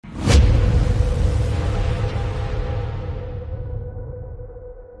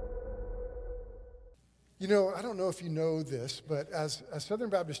I don't know if you know this, but as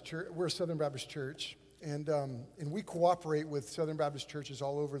Southern Baptist Church, we're a Southern Baptist church, and we cooperate with Southern Baptist churches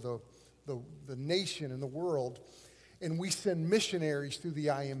all over the nation and the world, and we send missionaries through the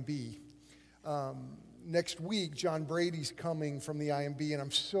IMB. Next week, John Brady's coming from the IMB, and I'm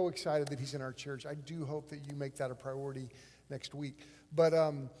so excited that he's in our church. I do hope that you make that a priority next week. But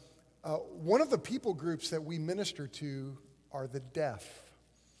one of the people groups that we minister to are the deaf.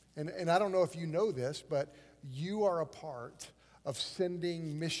 And I don't know if you know this, but you are a part of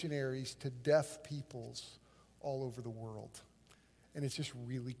sending missionaries to deaf peoples all over the world. And it's just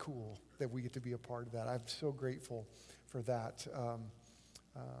really cool that we get to be a part of that. I'm so grateful for that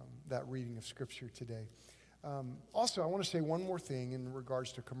reading of Scripture today. Also, I want to say one more thing in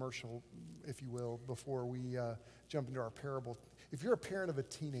regards to commercial, if you will, before we jump into our parable. If you're a parent of a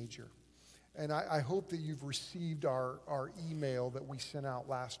teenager, and I hope that you've received our email that we sent out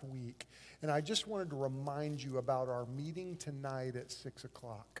last week. And I just wanted to remind you about our meeting tonight at 6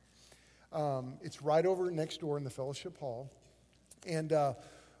 o'clock. It's right over next door in the fellowship hall. And,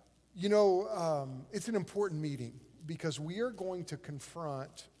 it's an important meeting because we are going to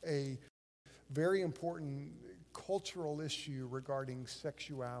confront a very important cultural issue regarding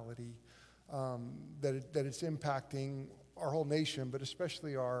sexuality that it's impacting our whole nation, but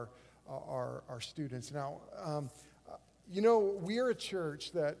especially our students. Now, we are a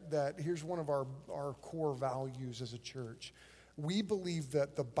church that here's one of our core values as a church. We believe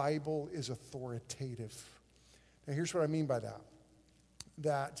that the Bible is authoritative. Now, here's what I mean by that.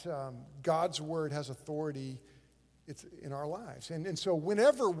 That God's word has authority it's in our lives. And so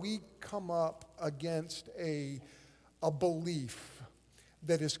whenever we come up against a belief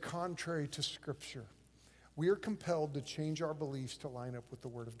that is contrary to Scripture, we are compelled to change our beliefs to line up with the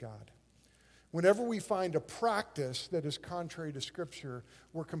Word of God. Whenever we find a practice that is contrary to Scripture,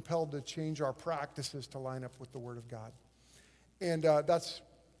 we're compelled to change our practices to line up with the Word of God. And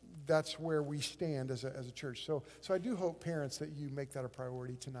that's where we stand as a church. So I do hope, parents, that you make that a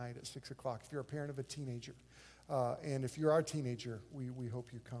priority tonight at 6 o'clock. If you're a parent of a teenager, and if you're our teenager, we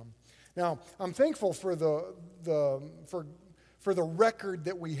hope you come. Now, I'm thankful for the record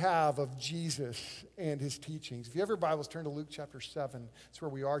that we have of Jesus and his teachings. If you have your Bibles, turn to Luke chapter 7. That's where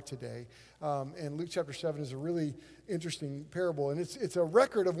we are today. And Luke chapter 7 is a really interesting parable. And it's a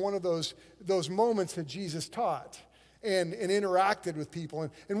record of one of those moments that Jesus taught and interacted with people.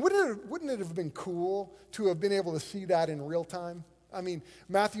 And wouldn't it have been cool to have been able to see that in real time? I mean,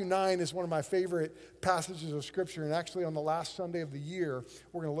 Matthew 9 is one of my favorite passages of Scripture. And actually, on the last Sunday of the year,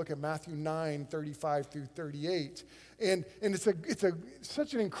 we're going to look at Matthew 9, 35 through 38. And it's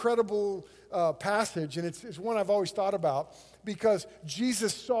such an incredible passage, and it's one I've always thought about because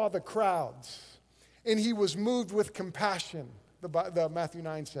Jesus saw the crowds, and he was moved with compassion, the Matthew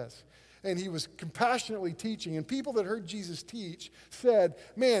 9 says. And he was compassionately teaching, and people that heard Jesus teach said,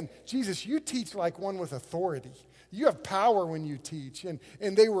 "Man, Jesus, you teach like one with authority. You have power when you teach." And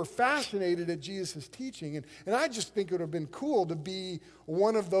they were fascinated at Jesus' teaching. And I just think it would have been cool to be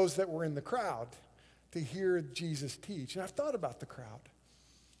one of those that were in the crowd to hear Jesus teach. And I've thought about the crowd.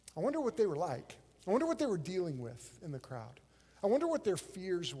 I wonder what they were like. I wonder what they were dealing with in the crowd. I wonder what their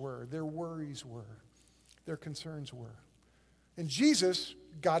fears were, their worries were, their concerns were. And Jesus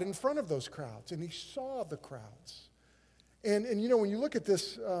got in front of those crowds, and he saw the crowds. And when you look at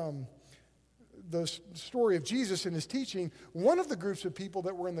this, the story of Jesus and his teaching, one of the groups of people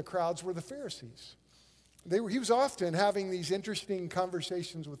that were in the crowds were the Pharisees. He was often having these interesting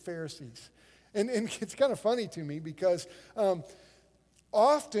conversations with Pharisees. And it's kind of funny to me because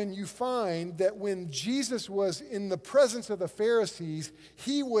often you find that when Jesus was in the presence of the Pharisees,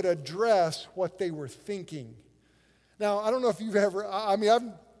 he would address what they were thinking. Now, I don't know if you've ever,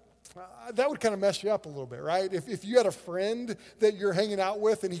 that would kind of mess you up a little bit, right? If you had a friend that you're hanging out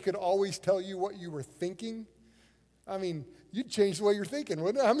with and he could always tell you what you were thinking, you'd change the way you're thinking,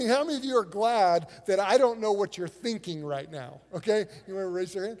 wouldn't it? How many of you are glad that I don't know what you're thinking right now? Okay? You want to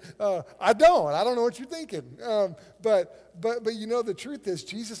raise your hand? I don't know what you're thinking. But the truth is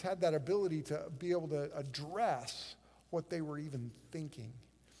Jesus had that ability to be able to address what they were even thinking.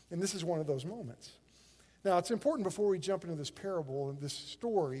 And this is one of those moments. Now, it's important before we jump into this parable and this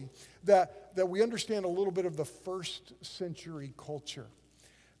story that we understand a little bit of the first century culture.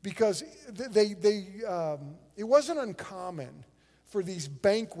 Because it wasn't uncommon for these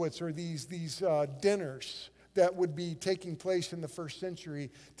banquets or these dinners that would be taking place in the first century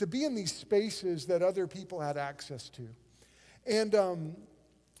to be in these spaces that other people had access to. And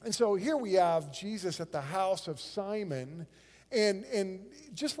so here we have Jesus at the house of Simon, And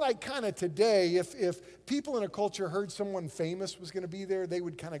just like kind of today, if people in a culture heard someone famous was going to be there, they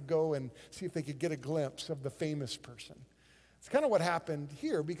would kind of go and see if they could get a glimpse of the famous person. It's kind of what happened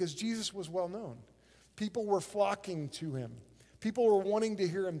here because Jesus was well known. People were flocking to him. People were wanting to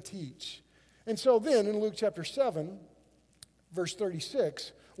hear him teach. And so then in Luke chapter 7, verse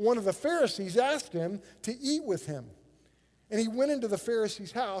 36, one of the Pharisees asked him to eat with him. And he went into the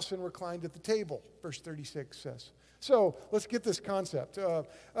Pharisee's house and reclined at the table, verse 36 says. So let's get this concept.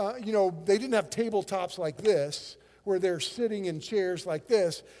 They didn't have tabletops like this, where they're sitting in chairs like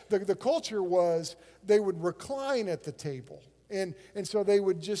this. The culture was they would recline at the table. And so they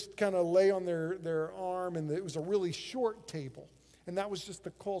would just kind of lay on their arm, and it was a really short table. And that was just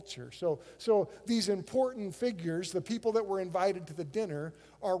the culture. So these important figures, the people that were invited to the dinner,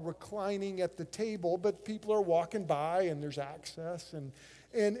 are reclining at the table, but people are walking by, and there's access. And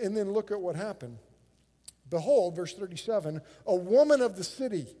then look at what happened. Behold, verse 37, a woman of the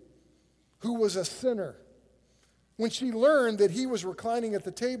city who was a sinner, when she learned that he was reclining at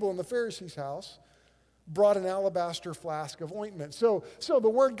the table in the Pharisee's house, brought an alabaster flask of ointment. So the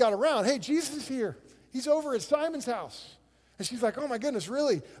word got around, hey, Jesus is here. He's over at Simon's house. And she's like, oh my goodness,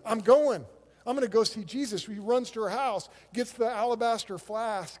 really? I'm going to go see Jesus. He runs to her house, gets the alabaster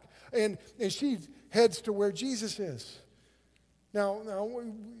flask, and she heads to where Jesus is. Now,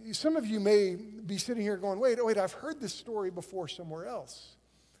 some of you may be sitting here going, wait, I've heard this story before somewhere else.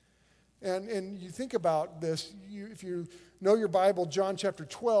 And you think about this, if you know your Bible, John chapter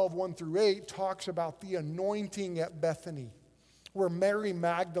 12, 1 through 8, talks about the anointing at Bethany, where Mary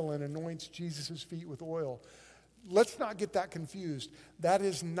Magdalene anoints Jesus' feet with oil. Let's not get that confused. That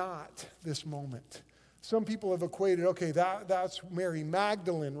is not this moment. Some people have equated, okay, that's Mary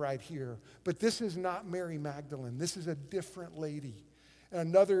Magdalene right here. But this is not Mary Magdalene. This is a different lady,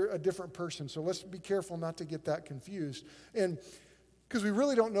 a different person. So let's be careful not to get that confused. And because we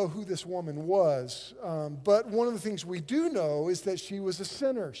really don't know who this woman was. But one of the things we do know is that she was a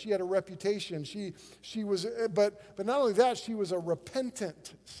sinner. She had a reputation. She was, but not only that, she was a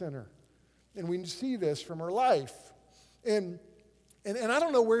repentant sinner. And we see this from her life. And I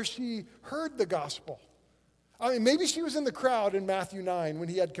don't know where she heard the gospel. I mean, maybe she was in the crowd in Matthew 9 when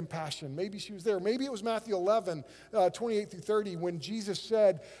he had compassion. Maybe she was there. Maybe it was Matthew 11, 28 through 30, when Jesus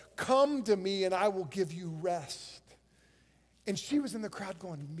said, come to me and I will give you rest. And she was in the crowd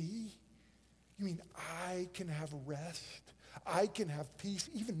going, me? You mean I can have rest? I can have peace?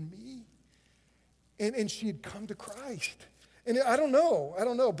 Even me? And she had come to Christ. And I don't know,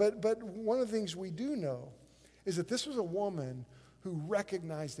 but one of the things we do know is that this was a woman who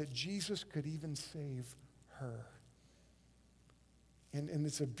recognized that Jesus could even save her. And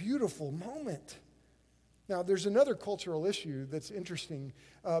it's a beautiful moment. Now, there's another cultural issue that's interesting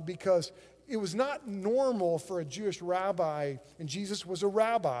because it was not normal for a Jewish rabbi, and Jesus was a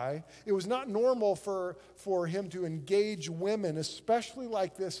rabbi, it was not normal for him to engage women, especially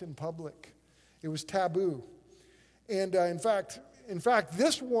like this in public. It was taboo. And in fact,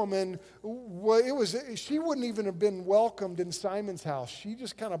 this woman, she wouldn't even have been welcomed in Simon's house. She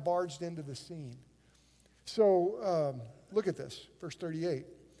just kind of barged into the scene. So look at this, verse 38.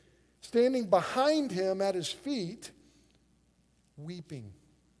 Standing behind him at his feet, weeping.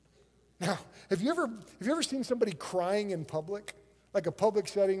 Now, have you ever seen somebody crying in public? Like a public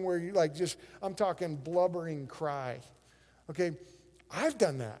setting where you I'm talking blubbering cry. Okay, I've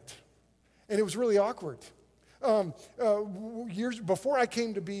done that. And it was really awkward. Years before I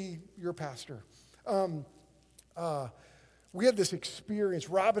came to be your pastor, we had this experience.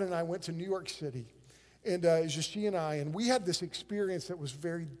 Robin and I went to New York City, and it was just she and I, and we had this experience that was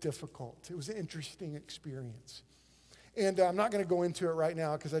very difficult. It was an interesting experience. And I'm not going to go into it right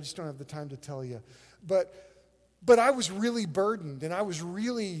now because I just don't have the time to tell you. But I was really burdened, and I was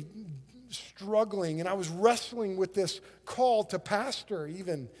really struggling, and I was wrestling with this call to pastor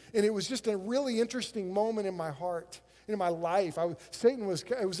even. And it was just a really interesting moment in my heart, in my life.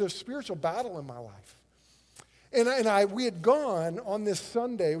 It was a spiritual battle in my life. And we had gone on this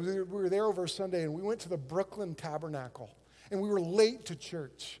Sunday, we were there over a Sunday, and we went to the Brooklyn Tabernacle. And we were late to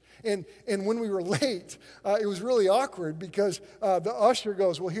church. And when we were late, it was really awkward because the usher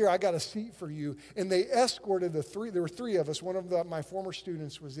goes, well, here, I got a seat for you. And they escorted there were three of us. One of my former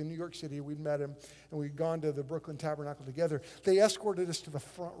students was in New York City. We'd met him, and we'd gone to the Brooklyn Tabernacle together. They escorted us to the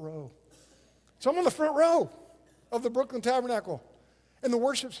front row. So I'm on the front row of the Brooklyn Tabernacle, and the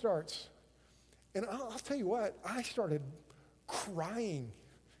worship starts. And I'll tell you what, I started crying.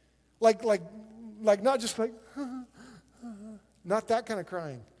 Like not just like, not that kind of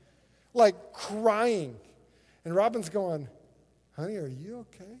crying. Like crying. And Robin's going, honey, are you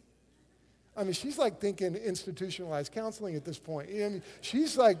okay? I mean, she's like thinking institutionalized counseling at this point. I mean,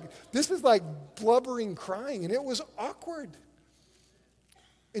 she's like, this is like blubbering, crying, and it was awkward.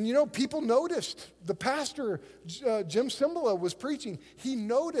 And you know, people noticed. The pastor, Jim Cymbala, was preaching. He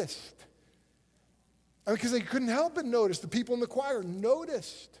noticed. I mean, because they couldn't help but notice. The people in the choir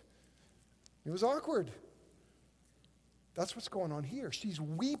noticed. It was awkward. That's what's going on here. She's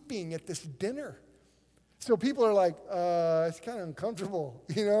weeping at this dinner. So people are like, it's kind of uncomfortable,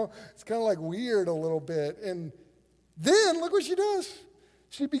 you know? It's kind of like weird a little bit. And then, look what she does.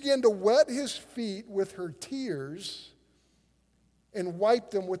 She began to wet his feet with her tears and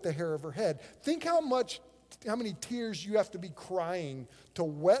wipe them with the hair of her head. Think how many tears you have to be crying to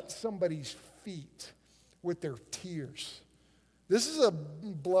wet somebody's feet with their tears. This is a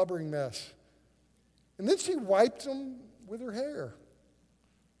blubbering mess. And then she wiped them with her hair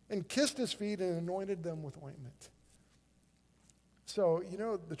and kissed his feet and anointed them with ointment. So, you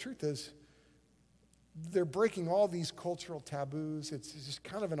know, the truth is, they're breaking all these cultural taboos. It's just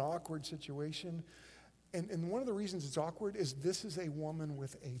kind of an awkward situation. And one of the reasons it's awkward is this is a woman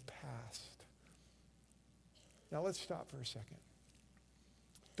with a past. Now let's stop for a second.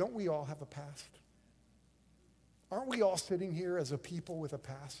 Don't we all have a past? Aren't we all sitting here as a people with a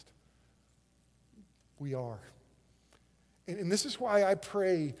past? We are. And this is why I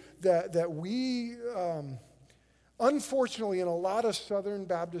pray that we, unfortunately, in a lot of Southern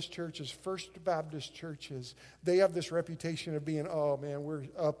Baptist churches, First Baptist churches, they have this reputation of being, oh man, we're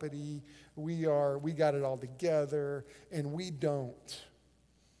uppity, we got it all together, and we don't.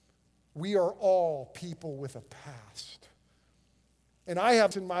 We are all people with a past. And I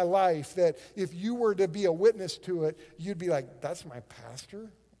have in my life that if you were to be a witness to it, you'd be like, that's my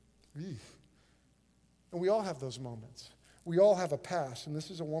pastor? Eesh. And we all have those moments. We all have a past, and this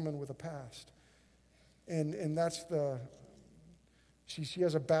is a woman with a past. And that's she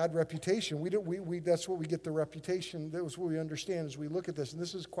has a bad reputation. That's what we get the reputation. That was what we understand as we look at this. And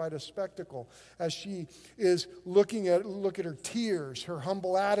this is quite a spectacle as she is look at her tears, her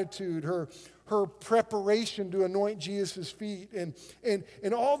humble attitude, her preparation to anoint Jesus' feet.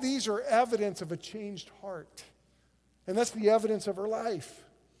 And all these are evidence of a changed heart. And that's the evidence of her life.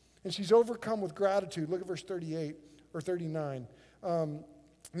 And she's overcome with gratitude. Look at verse 38 or 39.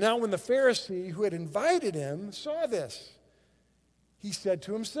 Now when the Pharisee who had invited him saw this, he said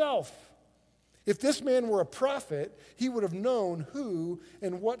to himself, if this man were a prophet, he would have known who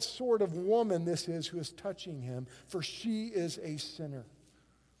and what sort of woman this is who is touching him, for she is a sinner.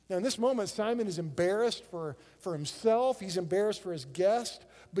 Now in this moment, Simon is embarrassed for himself. He's embarrassed for his guest.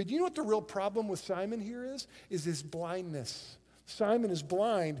 But you know what the real problem with Simon here is? Is his blindness. Simon is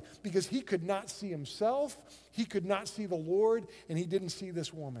blind because he could not see himself, he could not see the Lord, and he didn't see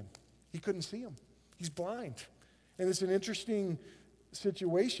this woman. He couldn't see him. He's blind. And it's an interesting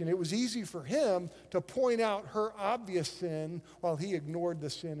situation. It was easy for him to point out her obvious sin while he ignored the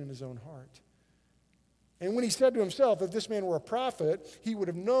sin in his own heart. And when he said to himself, if this man were a prophet, he would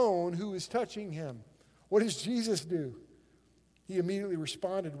have known who is touching him. What does Jesus do? He immediately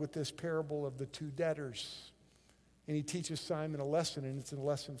responded with this parable of the two debtors. And he teaches Simon a lesson, and it's a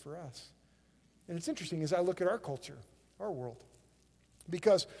lesson for us. And it's interesting as I look at our culture, our world,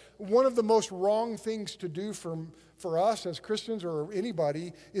 because one of the most wrong things to do for us as Christians or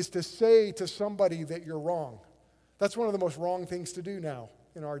anybody is to say to somebody that you're wrong. That's one of the most wrong things to do now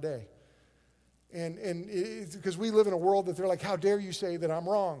in our day. And it's because we live in a world that they're like, how dare you say that I'm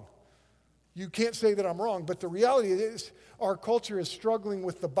wrong? You can't say that I'm wrong. But the reality is our culture is struggling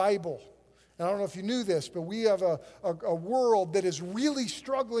with the Bible. And I don't know if you knew this, but we have a world that is really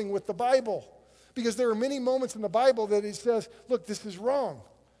struggling with the Bible. Because there are many moments in the Bible that it says, look, this is wrong.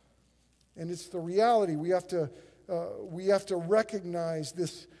 And it's the reality. We have to recognize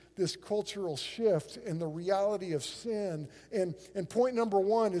this cultural shift and the reality of sin. And point number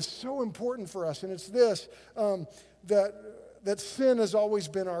one is so important for us, and it's this, that sin has always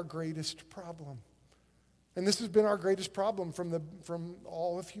been our greatest problem. And this has been our greatest problem from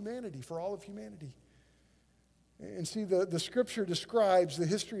all of humanity, for all of humanity. And see, the scripture describes the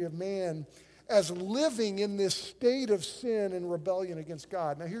history of man as living in this state of sin and rebellion against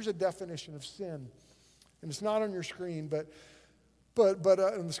God. Now, here's a definition of sin. And it's not on your screen, but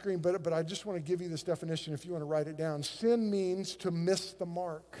on the screen, but I just want to give you this definition if you want to write it down. Sin means to miss the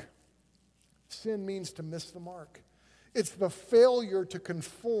mark. Sin means to miss the mark. It's the failure to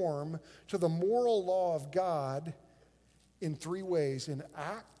conform to the moral law of God in three ways: in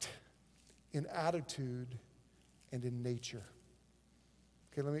act, in attitude, and in nature.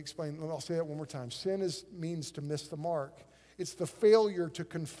 Okay, let me explain. I'll say that one more time. Sin means to miss the mark. It's the failure to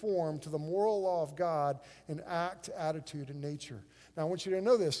conform to the moral law of God in act, attitude, and nature. Now, I want you to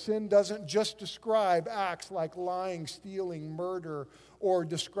know this. Sin doesn't just describe acts like lying, stealing, murder, or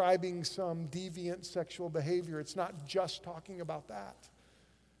describing some deviant sexual behavior. It's not just talking about that.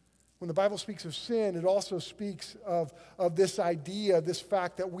 When the Bible speaks of sin, it also speaks of this idea, this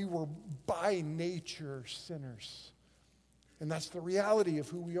fact that we were by nature sinners. And that's the reality of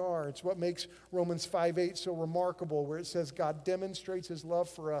who we are. It's what makes Romans 5:8 so remarkable, where it says God demonstrates his love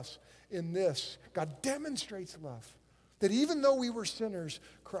for us in this. God demonstrates love. That even though we were sinners,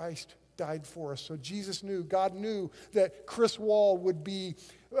 Christ died for us. So Jesus knew, God knew that Chris Wall would be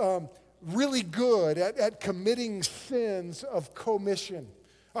really good at committing sins of commission.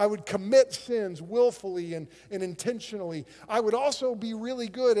 I would commit sins willfully and intentionally. I would also be really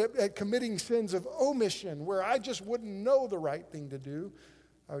good at committing sins of omission, where I just wouldn't know the right thing to do.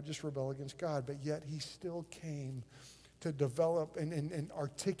 I would just rebel against God. But yet he still came to develop and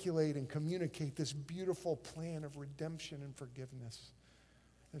articulate and communicate this beautiful plan of redemption and forgiveness.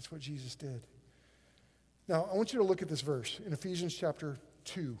 That's what Jesus did. Now, I want you to look at this verse in Ephesians chapter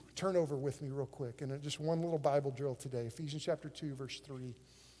 2. Turn over with me real quick. And just one little Bible drill today. Ephesians chapter 2, verse 3.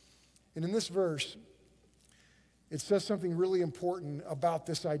 And in this verse, it says something really important about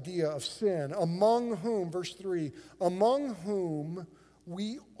this idea of sin. Among whom, verse 3, among whom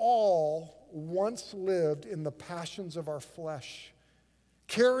we all once lived in the passions of our flesh,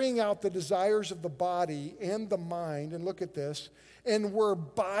 carrying out the desires of the body and the mind, and look at this, and were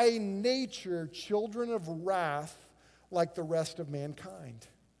by nature children of wrath like the rest of mankind.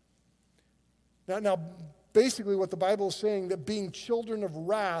 Now, basically what the Bible is saying, that being children of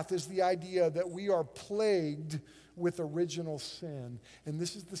wrath is the idea that we are plagued with original sin. And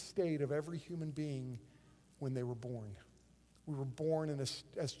this is the state of every human being when they were born. We were born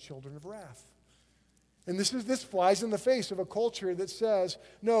as children of wrath. And this flies in the face of a culture that says,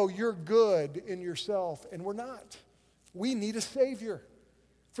 no, you're good in yourself, and we're not. We need a Savior.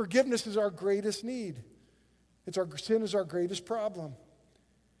 Forgiveness is our greatest need. Sin is our greatest problem.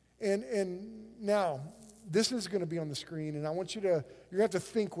 And now, this is going to be on the screen, and I want you're going to have to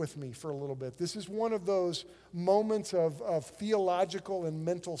think with me for a little bit. This is one of those moments of theological and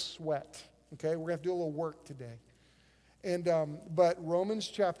mental sweat. Okay, we're going to have to do a little work today. But Romans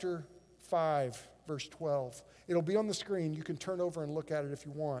chapter 5, verse 12. It'll be on the screen. You can turn over and look at it if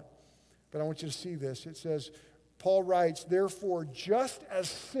you want. But I want you to see this. It says, Paul writes, therefore, just as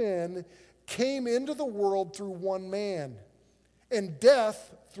sin came into the world through one man, and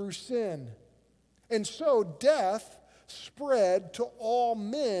death through sin, and so death spread to all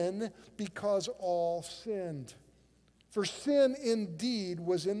men because all sinned. For sin indeed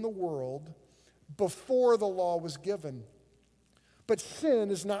was in the world before the law was given. But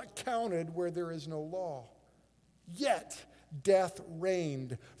sin is not counted where there is no law. Yet death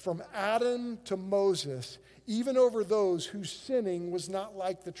reigned from Adam to Moses, even over those whose sinning was not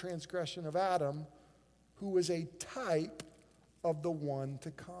like the transgression of Adam, who was a type of the one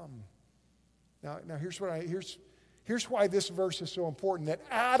to come. Now here's why this verse is so important, that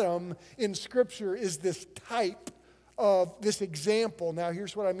Adam in Scripture is this type of this example. Now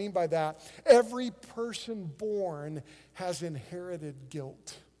here's what I mean by that. Every person born has inherited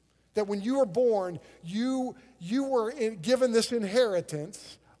guilt. That when you were born, you were given this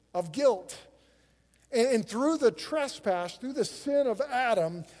inheritance of guilt. And through the trespass, through the sin of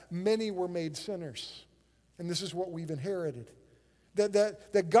Adam, many were made sinners. And this is what we've inherited.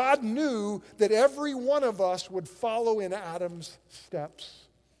 That God knew that every one of us would follow in Adam's steps.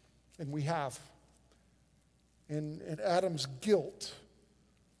 And we have. And Adam's guilt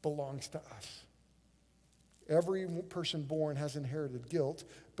belongs to us. Every person born has inherited guilt.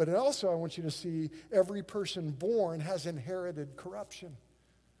 But also I want you to see every person born has inherited corruption.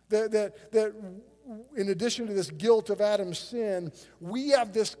 That in addition to this guilt of Adam's sin, we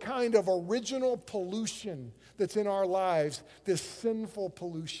have this kind of original pollution that's in our lives, this sinful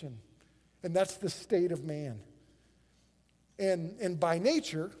pollution. And that's the state of man. And by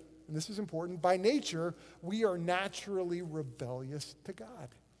nature, and this is important, by nature, we are naturally rebellious to God.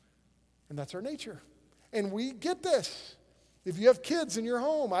 And that's our nature. And we get this. If you have kids in your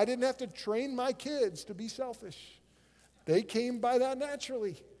home, I didn't have to train my kids to be selfish. They came by that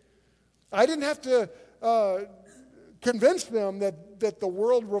naturally. I didn't have to convince them that the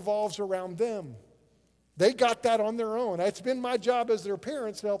world revolves around them. They got that on their own. It's been my job as their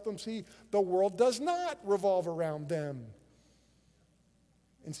parents to help them see the world does not revolve around them.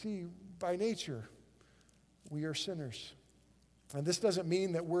 And see, by nature, we are sinners. And this doesn't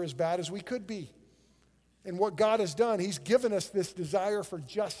mean that we're as bad as we could be. And what God has done, he's given us this desire for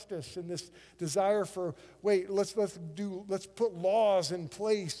justice and this desire for, let's put laws in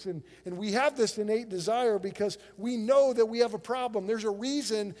place. And we have this innate desire because we know that we have a problem. There's a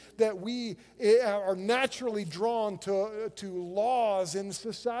reason that we are naturally drawn to laws in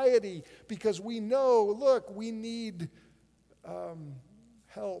society, because we know, look, we need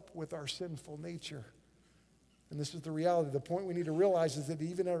help with our sinful nature. And this is the reality. The point we need to realize is that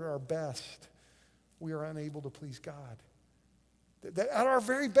even at our best, we are unable to please God. That at our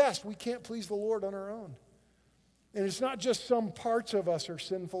very best, we can't please the Lord on our own. And it's not just some parts of us are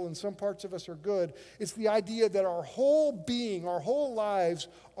sinful and some parts of us are good. It's the idea that our whole being, our whole lives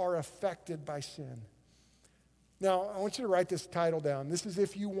are affected by sin. Now, I want you to write this title down. This is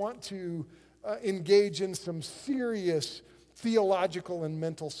if you want to engage in some serious theological and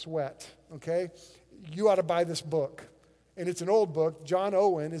mental sweat, okay? You ought to buy this book. And it's an old book. John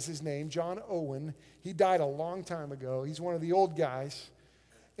Owen is his name, John Owen. He died a long time ago. He's one of the old guys.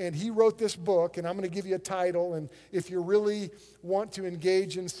 And he wrote this book, and I'm going to give you a title. And if you really want to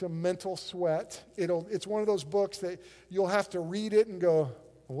engage in some mental sweat, it's one of those books that you'll have to read it and go,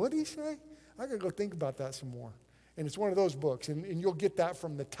 what did he say? I got to go think about that some more. And it's one of those books, and you'll get that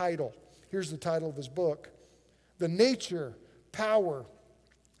from the title. Here's the title of his book: The Nature, Power,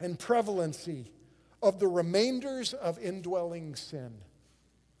 and Prevalency of the Remainders of Indwelling Sin.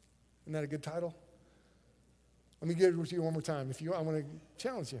 Isn't that a good title? Let me give it to you one more time. I want to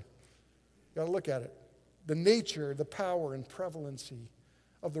challenge you. You got to look at it. The nature, the power, and prevalency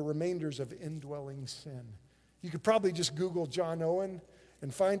of the remainders of indwelling sin. You could probably just Google John Owen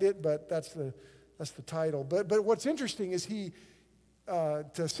and find it, but that's the title. But what's interesting is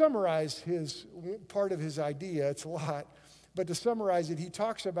to summarize his part of his idea, it's a lot, but to summarize it, he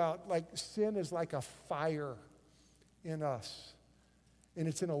talks about like sin is like a fire in us. And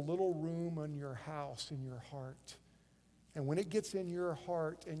it's in a little room in your house, in your heart. And when it gets in your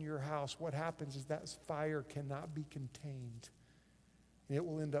heart and your house, what happens is that fire cannot be contained. And it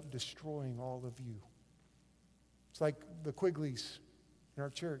will end up destroying all of you. It's like the Quigleys in our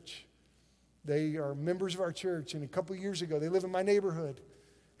church. They are members of our church, and a couple of years ago, they live in my neighborhood.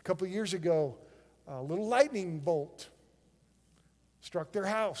 A couple of years ago, a little lightning bolt struck their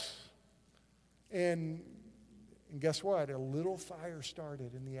house. And guess what? A little fire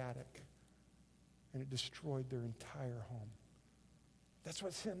started in the attic, and it destroyed their entire home. That's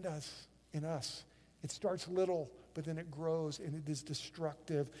what sin does in us. It starts little, but then it grows, and it is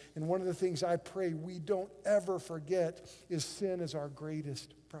destructive. And one of the things I pray we don't ever forget is sin is our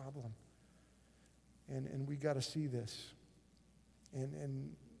greatest problem. And we got to see this.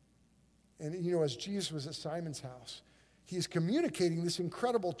 And you know, as Jesus was at Simon's house, he is communicating this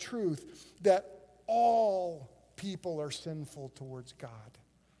incredible truth that all people are sinful towards God.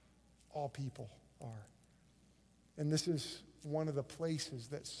 All people are. And this is one of the places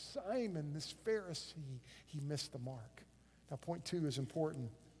that Simon, this Pharisee, he missed the mark. Now, point 2 is important.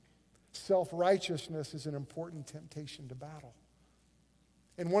 Self-righteousness is an important temptation to battle.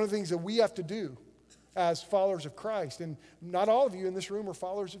 And one of the things that we have to do as followers of Christ, and not all of you in this room are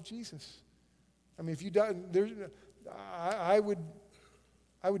followers of Jesus. I mean, if you don't, I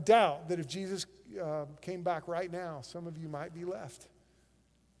would doubt that if Jesus came back right now, some of you might be left.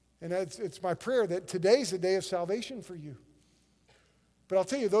 And it's my prayer that today's a day of salvation for you. But I'll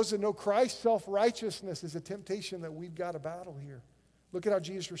tell you, those that know Christ, self-righteousness is a temptation that we've got to battle here. Look at how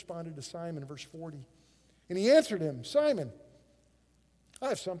Jesus responded to Simon in verse 40. And he answered him, Simon, I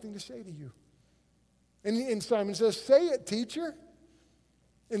have something to say to you. And Simon says, say it, teacher.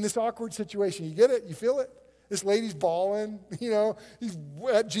 In this awkward situation, you get it? You feel it? This lady's bawling, he's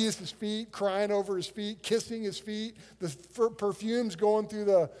at Jesus' feet, crying over his feet, kissing his feet. The perfume's going through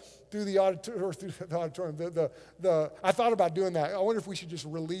the auditorium. I thought about doing that. I wonder if we should just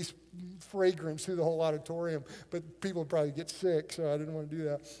release fragrance through the whole auditorium, but people would probably get sick, so I didn't want to do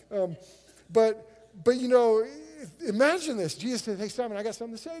that. But imagine this. Jesus said, hey, Simon, I got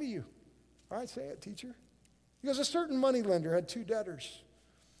something to say to you. All right, say it, teacher. He goes, a certain moneylender had 2 debtors.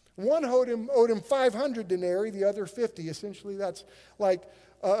 One owed him 500 denarii, the other 50. Essentially, that's like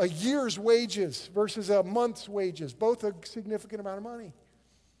a year's wages versus a month's wages, both a significant amount of money.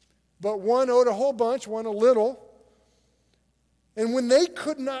 But one owed a whole bunch, one a little. And when they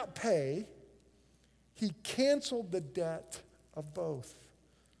could not pay, he canceled the debt of both.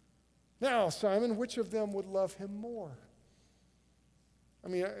 Now, Simon, which of them would love him more? I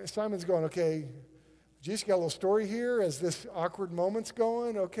mean, Simon's going, okay, Jesus got a little story here as this awkward moment's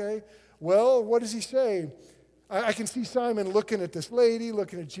going, okay. Well, what does he say? I can see Simon looking at this lady,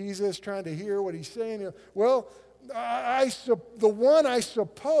 looking at Jesus, trying to hear what he's saying. Well, the one I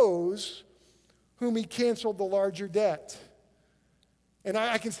suppose whom he canceled the larger debt. And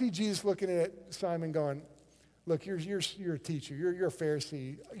I can see Jesus looking at Simon going, look, you're a teacher. You're a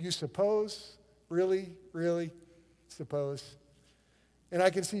Pharisee. You suppose? Really? Suppose? And I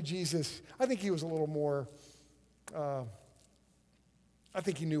can see Jesus, I think he was a little more, I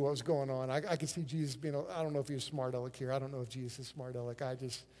think he knew what was going on. I can see Jesus being, I don't know if he was smart aleck here. I don't know if Jesus is smart aleck.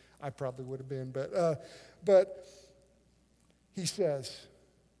 I probably would have been. But he says,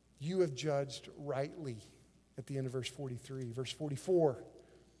 you have judged rightly at the end of verse 43. Verse 44,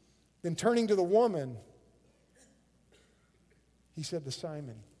 then turning to the woman, he said to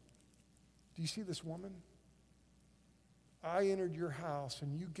Simon, do you see this woman? I entered your house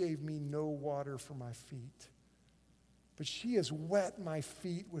and you gave me no water for my feet, but she has wet my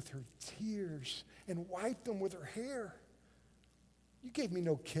feet with her tears and wiped them with her hair. You gave me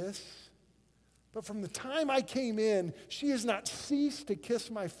no kiss, but from the time I came in, she has not ceased to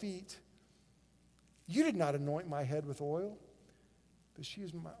kiss my feet. You did not anoint my head with oil, but she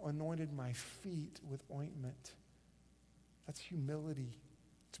has anointed my feet with ointment. That's humility.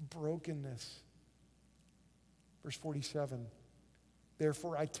 It's brokenness. Verse 47,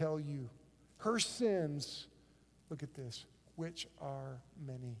 therefore I tell you, her sins, look at this, which are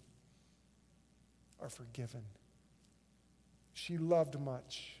many, are forgiven. She loved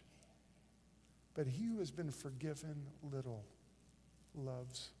much, but he who has been forgiven little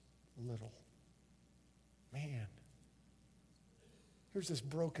loves little. Man, here's this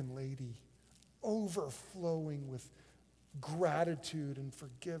broken lady overflowing with gratitude and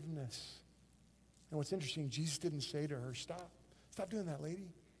forgiveness. And what's interesting, Jesus didn't say to her, stop doing that,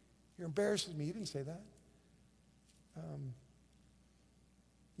 lady. You're embarrassing me. He didn't say that.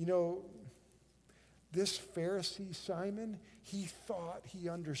 This Pharisee, Simon, he thought he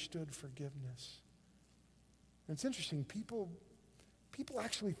understood forgiveness. And it's interesting, people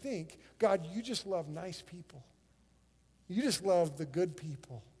actually think, God, you just love nice people. You just love the good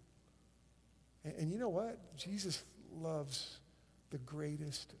people. And you know what? Jesus loves the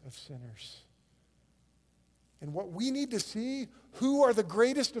greatest of sinners. And what we need to see, who are the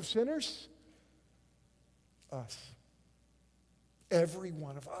greatest of sinners? Us. Every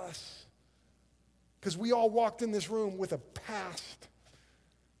one of us. Because we all walked in this room with a past.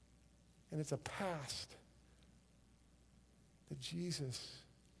 And it's a past that Jesus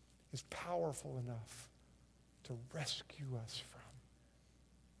is powerful enough to rescue us from.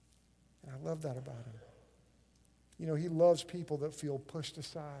 And I love that about him. You know, he loves people that feel pushed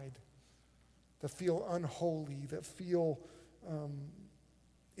aside, that feel unholy, that feel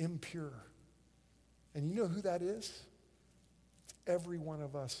impure. And you know who that is? It's every one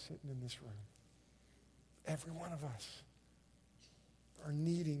of us sitting in this room. Every one of us are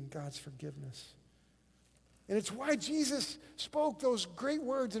needing God's forgiveness. And it's why Jesus spoke those great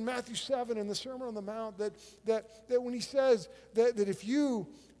words in Matthew 7 in the Sermon on the Mount that when he says that if you,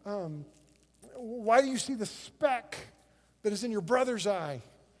 why do you see the speck that is in your brother's eye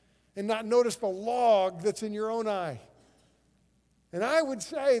and not notice the log that's in your own eye? And I would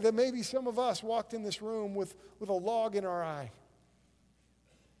say that maybe some of us walked in this room with a log in our eye.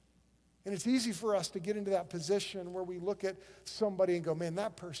 And it's easy for us to get into that position where we look at somebody and go, man,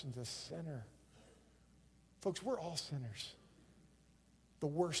 that person's a sinner. Folks, we're all sinners, the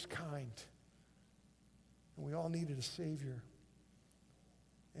worst kind. And we all needed a Savior.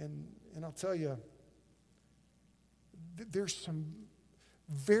 And I'll tell you, there's some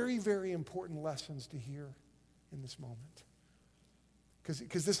very, very important lessons to hear in this moment.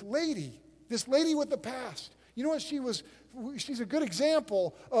 Because this lady with the past, you know what she's a good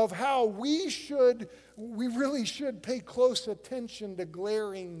example of how we really should pay close attention to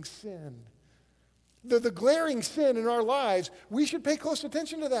glaring sin. The glaring sin in our lives, we should pay close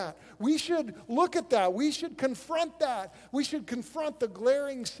attention to that. We should look at that. We should confront that. We should confront the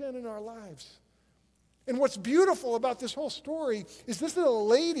glaring sin in our lives. And what's beautiful about this whole story is this little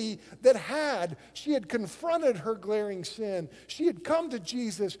lady she had confronted her glaring sin. She had come to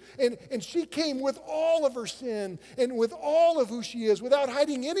Jesus, and she came with all of her sin and with all of who she is without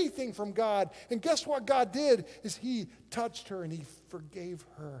hiding anything from God. And guess what God did is he touched her and he forgave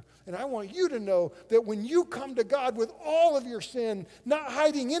her. And I want you to know that when you come to God with all of your sin, not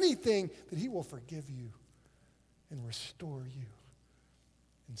hiding anything, that he will forgive you and restore you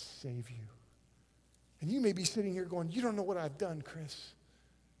and save you. And you may be sitting here going, you don't know what I've done, Chris.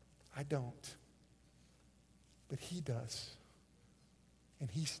 I don't. But he does. And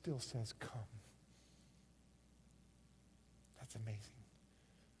he still says, come. That's amazing.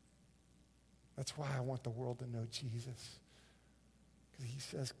 That's why I want the world to know Jesus. Because he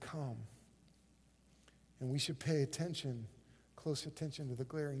says, come. And we should pay attention, close attention to the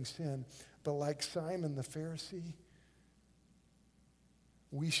glaring sin. But like Simon the Pharisee,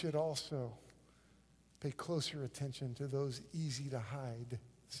 we should also pay closer attention to those easy-to-hide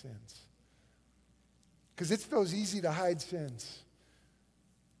sins. Because it's those easy-to-hide sins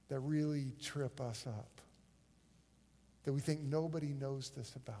that really trip us up, that we think nobody knows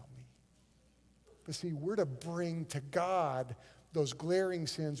this about me. But see, we're to bring to God those glaring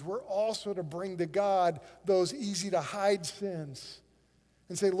sins. We're also to bring to God those easy-to-hide sins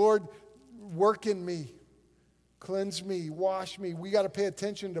and say, Lord, work in me, cleanse me, wash me. We got to pay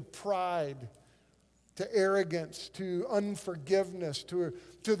attention to pride, to arrogance, to unforgiveness, to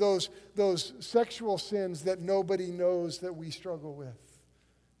those sexual sins that nobody knows that we struggle with.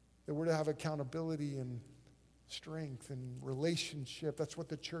 That we're to have accountability and strength and relationship. That's what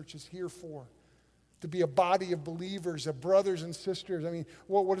the church is here for. To be a body of believers, of brothers and sisters. I mean,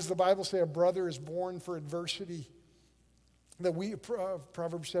 what does the Bible say? A brother is born for adversity. That we,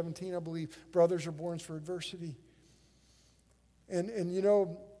 Proverbs 17, I believe, brothers are born for adversity. And you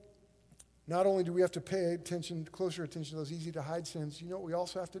know, not only do we have to pay closer attention to those easy-to-hide sins, you know what we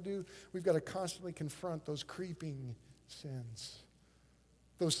also have to do? We've got to constantly confront those creeping sins.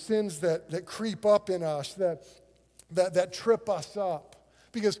 Those sins that creep up in us, that trip us up.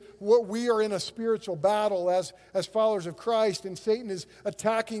 Because what we are in a spiritual battle as followers of Christ, and Satan is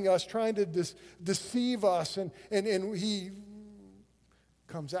attacking us, trying to deceive us, and he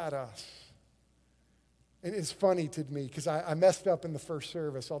comes at us. And it's funny to me because I messed up in the first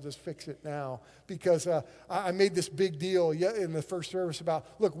service. I'll just fix it now. Because I made this big deal in the first service about,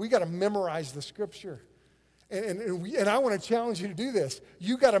 look, we got to memorize the scripture. And I want to challenge you to do this.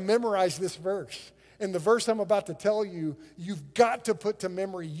 You got to memorize this verse. And the verse I'm about to tell you, you've got to put to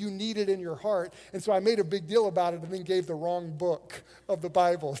memory. You need it in your heart. And so I made a big deal about it and then gave the wrong book of the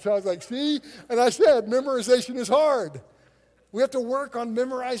Bible. So I was like, see? And I said, memorization is hard. We have to work on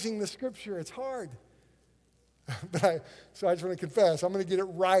memorizing the scripture. It's hard. So I just want to confess, I'm going to get it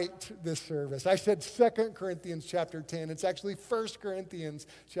right this service. I said 2 Corinthians chapter 10. It's actually 1 Corinthians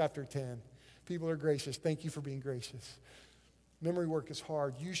chapter 10. People are gracious. Thank you for being gracious. Memory work is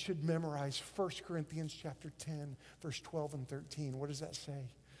hard. You should memorize 1 Corinthians chapter 10, verse 12 and 13. What does that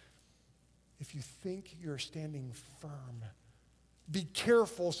say? If you think you're standing firm, be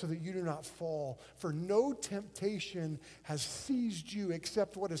careful so that you do not fall. For no temptation has seized you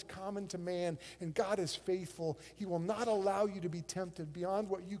except what is common to man, and God is faithful. He will not allow you to be tempted beyond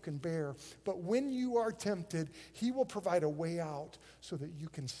what you can bear. But when you are tempted, he will provide a way out so that you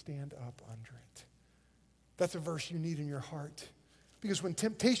can stand up under it. That's a verse you need in your heart. Because when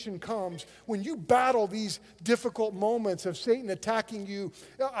temptation comes, when you battle these difficult moments of Satan attacking you,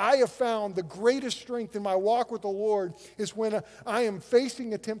 I have found the greatest strength in my walk with the Lord is when I am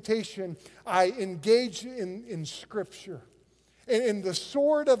facing a temptation, I engage in Scripture. And the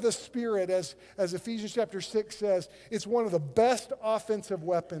sword of the Spirit, as Ephesians chapter 6 says, it's one of the best offensive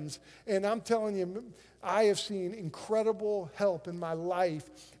weapons. And I'm telling you, I have seen incredible help in my life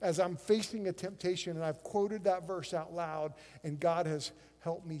as I'm facing a temptation, and I've quoted that verse out loud, and God has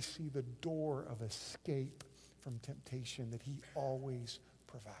helped me see the door of escape from temptation that he always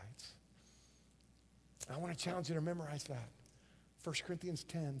provides. I want to challenge you to memorize that. 1 Corinthians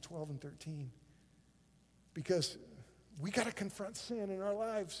 10, 12, and 13. Because we got to confront sin in our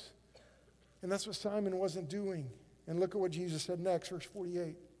lives. And that's what Simon wasn't doing. And look at what Jesus said next, verse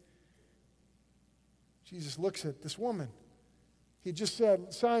 48. Jesus looks at this woman. He just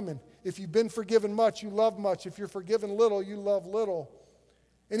said, Simon, if you've been forgiven much, you love much. If you're forgiven little, you love little.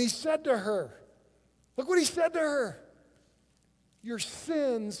 And he said to her, look what he said to her. Your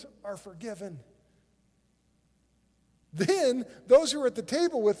sins are forgiven. Then those who were at the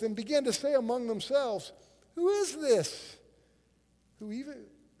table with him began to say among themselves, who is this? Who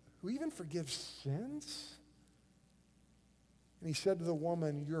even forgives sins? And he said to the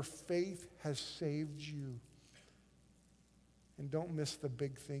woman, your faith has saved you. And don't miss the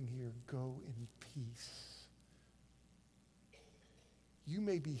big thing here. Go in peace. You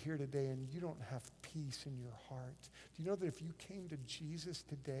may be here today and you don't have peace in your heart. Do you know that if you came to Jesus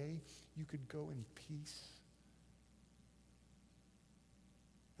today, you could go in peace?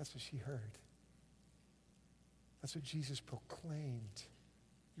 That's what she heard. That's what Jesus proclaimed.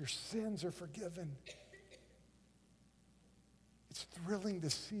 Your sins are forgiven. It's thrilling to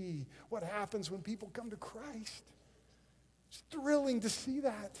see what happens when people come to Christ. It's thrilling to see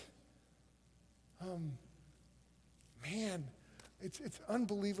that. Man, it's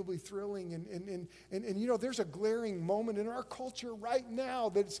unbelievably thrilling. And you know, there's a glaring moment in our culture right now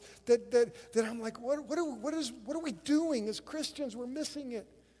that I'm like, what are we doing as Christians? We're missing it.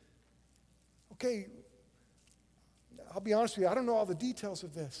 Okay, I'll be honest with you, I don't know all the details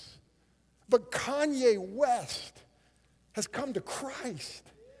of this. But Kanye West has come to Christ.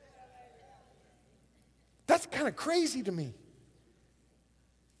 That's kind of crazy to me.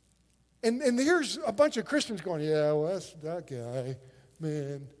 And here's a bunch of Christians going, yeah, well, that's that guy,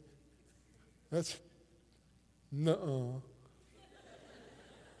 man. That's, nuh-uh.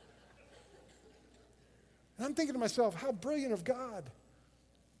 And I'm thinking to myself, how brilliant of God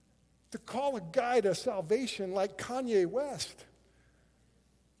to call a guy to salvation like Kanye West,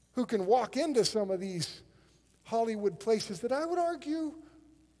 who can walk into some of these Hollywood places that I would argue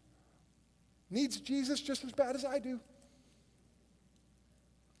needs Jesus just as bad as I do.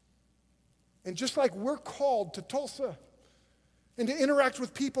 And just like we're called to Tulsa and to interact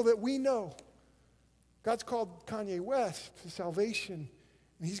with people that we know, God's called Kanye West to salvation,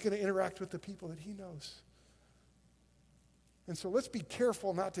 and he's going to interact with the people that he knows. And so let's be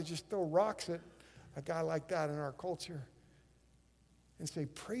careful not to just throw rocks at a guy like that in our culture and say,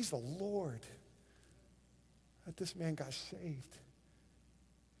 praise the Lord that this man got saved.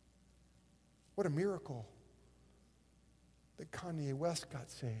 What a miracle that Kanye West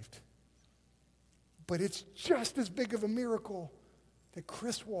got saved. But it's just as big of a miracle that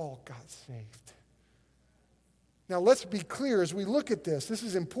Chris Wall got saved. Now let's be clear as we look at this. This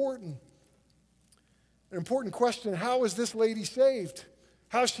is important. An important question, how is this lady saved?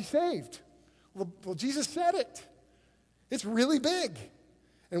 How is she saved? Well, Jesus said it. It's really big,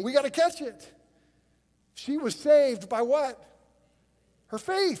 and we got to catch it. She was saved by what? Her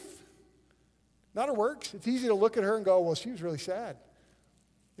faith, not her works. It's easy to look at her and go, well, she was really sad.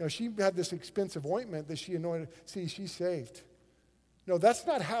 You know, she had this expensive ointment that she anointed. See, she's saved. No, that's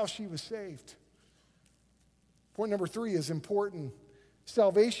not how she was saved. Point number 3 is important.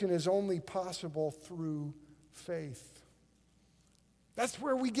 Salvation is only possible through faith. That's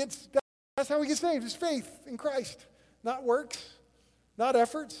how we get saved, is faith in Christ. Not works, not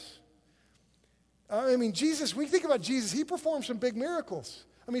efforts. I mean, Jesus, we think about Jesus, he performed some big miracles.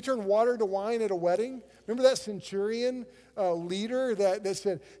 I mean, he turned water to wine at a wedding. Remember that centurion leader that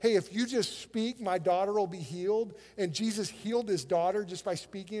said, hey, if you just speak, my daughter will be healed. And Jesus healed his daughter just by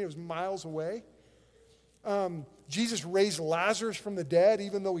speaking. It was miles away. Jesus raised Lazarus from the dead,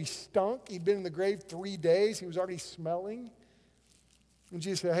 even though he stunk. He'd been in the grave 3 days. He was already smelling. And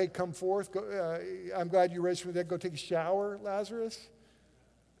Jesus said, hey, come forth. Go, I'm glad you raised from the dead. Go take a shower, Lazarus.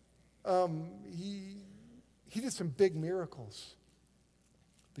 He did some big miracles.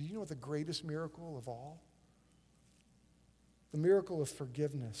 But you know what the greatest miracle of all? The miracle of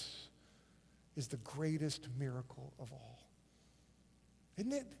forgiveness is the greatest miracle of all.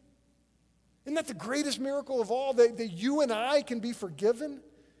 Isn't it? Isn't that the greatest miracle of all, that you and I can be forgiven?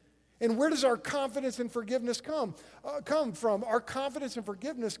 And where does our confidence in forgiveness come from? Our confidence in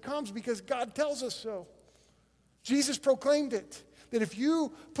forgiveness comes because God tells us so. Jesus proclaimed it, that if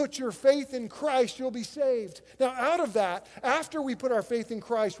you put your faith in Christ, you'll be saved. Now, out of that, after we put our faith in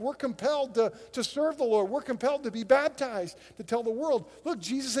Christ, we're compelled to serve the Lord. We're compelled to be baptized, to tell the world, look,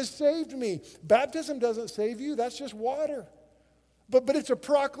 Jesus has saved me. Baptism doesn't save you. That's just water. But it's a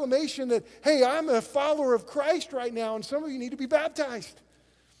proclamation that, hey, I'm a follower of Christ right now, and some of you need to be baptized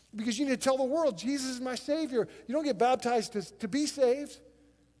because you need to tell the world, Jesus is my Savior. You don't get baptized to be saved.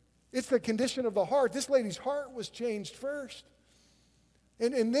 It's the condition of the heart. This lady's heart was changed first.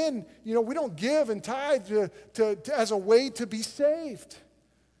 And then, you know, we don't give and tithe as a way to be saved.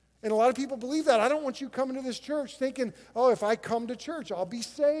 And a lot of people believe that. I don't want you coming to this church thinking, oh, if I come to church, I'll be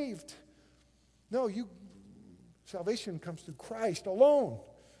saved. No, salvation comes through Christ alone.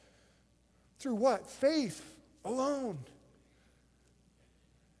 Through what? Faith alone.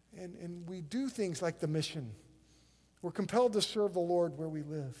 And we do things like the mission. We're compelled to serve the Lord where we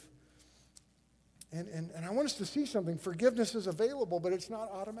live. And I want us to see something. Forgiveness is available, but it's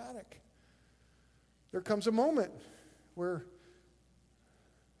not automatic. There comes a moment where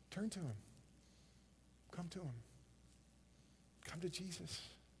turn to him. Come to him. Come to Jesus.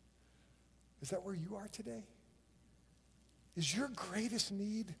 Is that where you are today? Is your greatest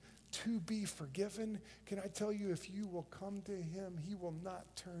need to be forgiven? Can I tell you, if you will come to him, he will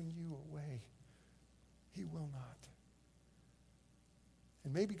not turn you away. He will not.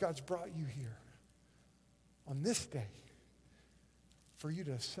 And maybe God's brought you here on this day for you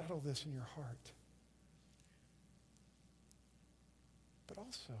to settle this in your heart. But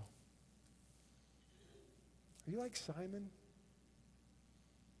also, are you like Simon?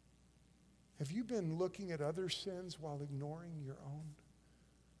 Have you been looking at other sins while ignoring your own?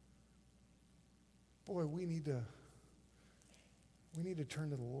 Boy, we need to turn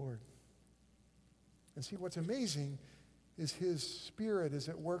to the Lord. And see, what's amazing is his Spirit is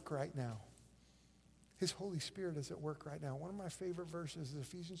at work right now. His Holy Spirit is at work right now. One of my favorite verses is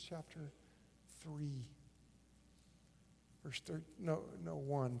Ephesians chapter 3. Verse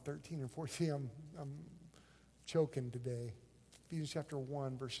 13 and 14. I'm choking today. Ephesians chapter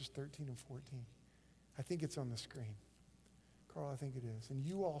 1, verses 13 and 14. I think it's on the screen. Carl, I think it is. And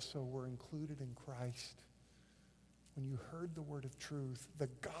you also were included in Christ when you heard the word of truth, the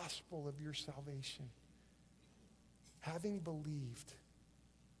gospel of your salvation. Having believed,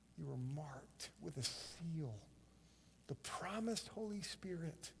 you were marked with a seal, the promised Holy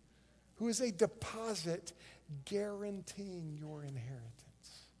Spirit, who is a deposit guaranteeing your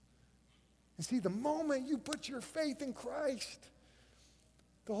inheritance. And see, the moment you put your faith in Christ,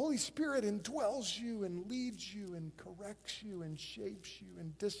 the Holy Spirit indwells you and leads you and corrects you and shapes you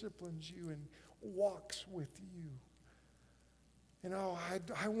and disciplines you and walks with you. And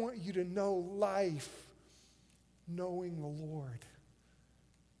I want you to know life knowing the Lord.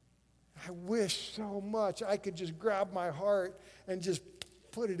 I wish so much I could just grab my heart and just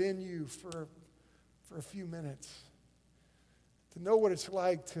put it in you for a few minutes. To know what it's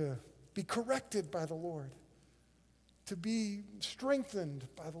like to be corrected by the Lord. To be strengthened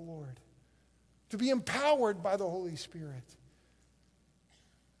by the Lord. To be empowered by the Holy Spirit.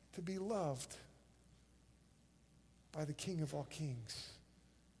 To be loved by the King of all kings.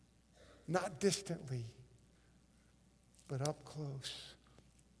 Not distantly, but up close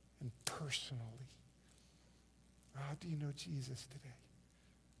and personally. Oh, do you know Jesus today?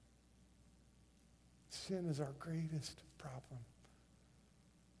 Sin is our greatest problem.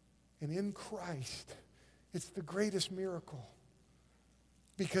 And in Christ, it's the greatest miracle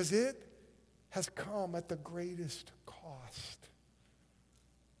because it has come at the greatest cost,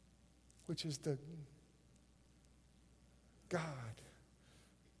 which is the God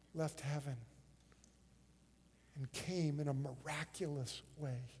left heaven and came in a miraculous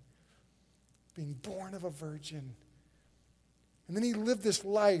way, being born of a virgin. And then he lived this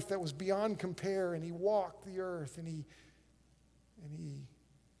life that was beyond compare, and he walked the earth, and he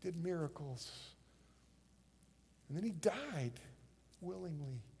did miracles. And then he died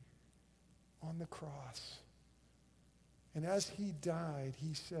willingly on the cross. And as he died,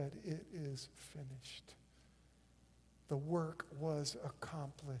 he said, "It is finished." The work was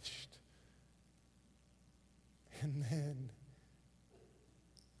accomplished. And then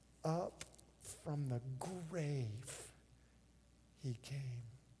up from the grave he came.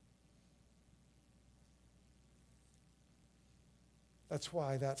 That's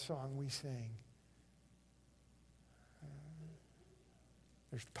why that song we sang,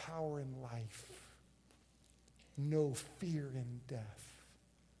 there's power in life, no fear in death.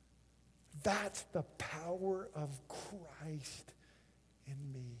 That's the power of Christ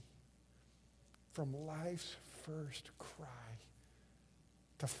in me. From life's first cry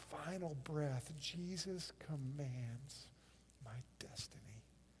to final breath, Jesus commands my destiny.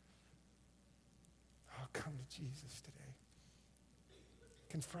 Oh, come to Jesus today.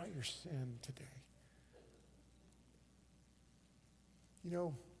 Confront your sin today. You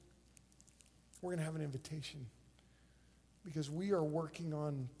know, we're going to have an invitation because we are working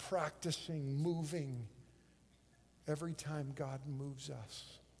on practicing moving every time God moves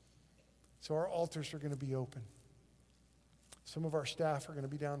us. So our altars are going to be open. Some of our staff are going to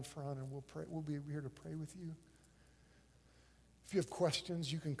be down front, and we'll pray. We'll be here to pray with you. If you have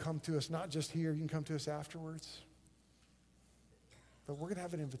questions, you can come to us, not just here, you can come to us afterwards. But we're going to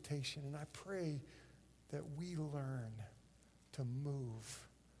have an invitation, and I pray that we learn to move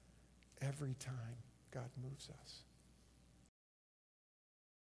every time God moves us.